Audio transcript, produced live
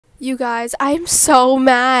You guys, I'm so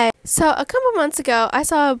mad. So a couple months ago, I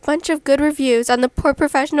saw a bunch of good reviews on the PORE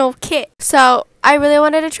Professional kit. So I really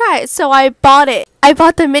wanted to try it. So I bought it. I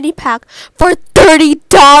bought the mini pack for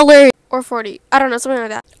 $30 or $40. I don't know, something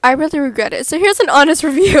like that. I really regret it. So here's an honest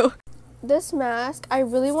review. This mask, I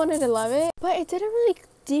really wanted to love it, but it didn't really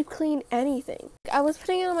deep clean anything. I was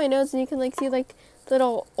putting it on my nose and you can like see like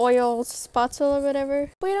little oil spots or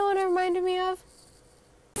whatever. But you know what it reminded me of?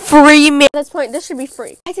 Free me. At this point, this should be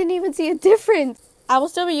free. I didn't even see a difference. I will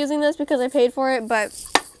still be using this because I paid for it, but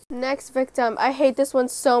next victim. I hate this one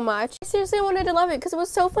so much. I seriously wanted to love it because it was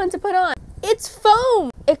so fun to put on. It's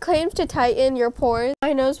foam. It claims to tighten your pores.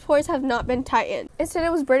 My nose pores have not been tightened. Instead,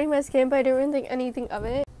 it was burning my skin, but I didn't really think anything of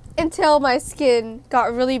it until my skin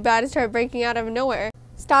got really bad and started breaking out of nowhere.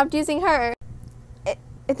 Stopped using her,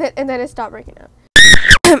 and then it stopped breaking out.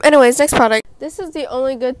 Anyways, next product. This is the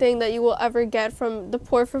only good thing that you will ever get from the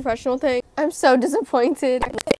PORE Professional thing. I'm so disappointed.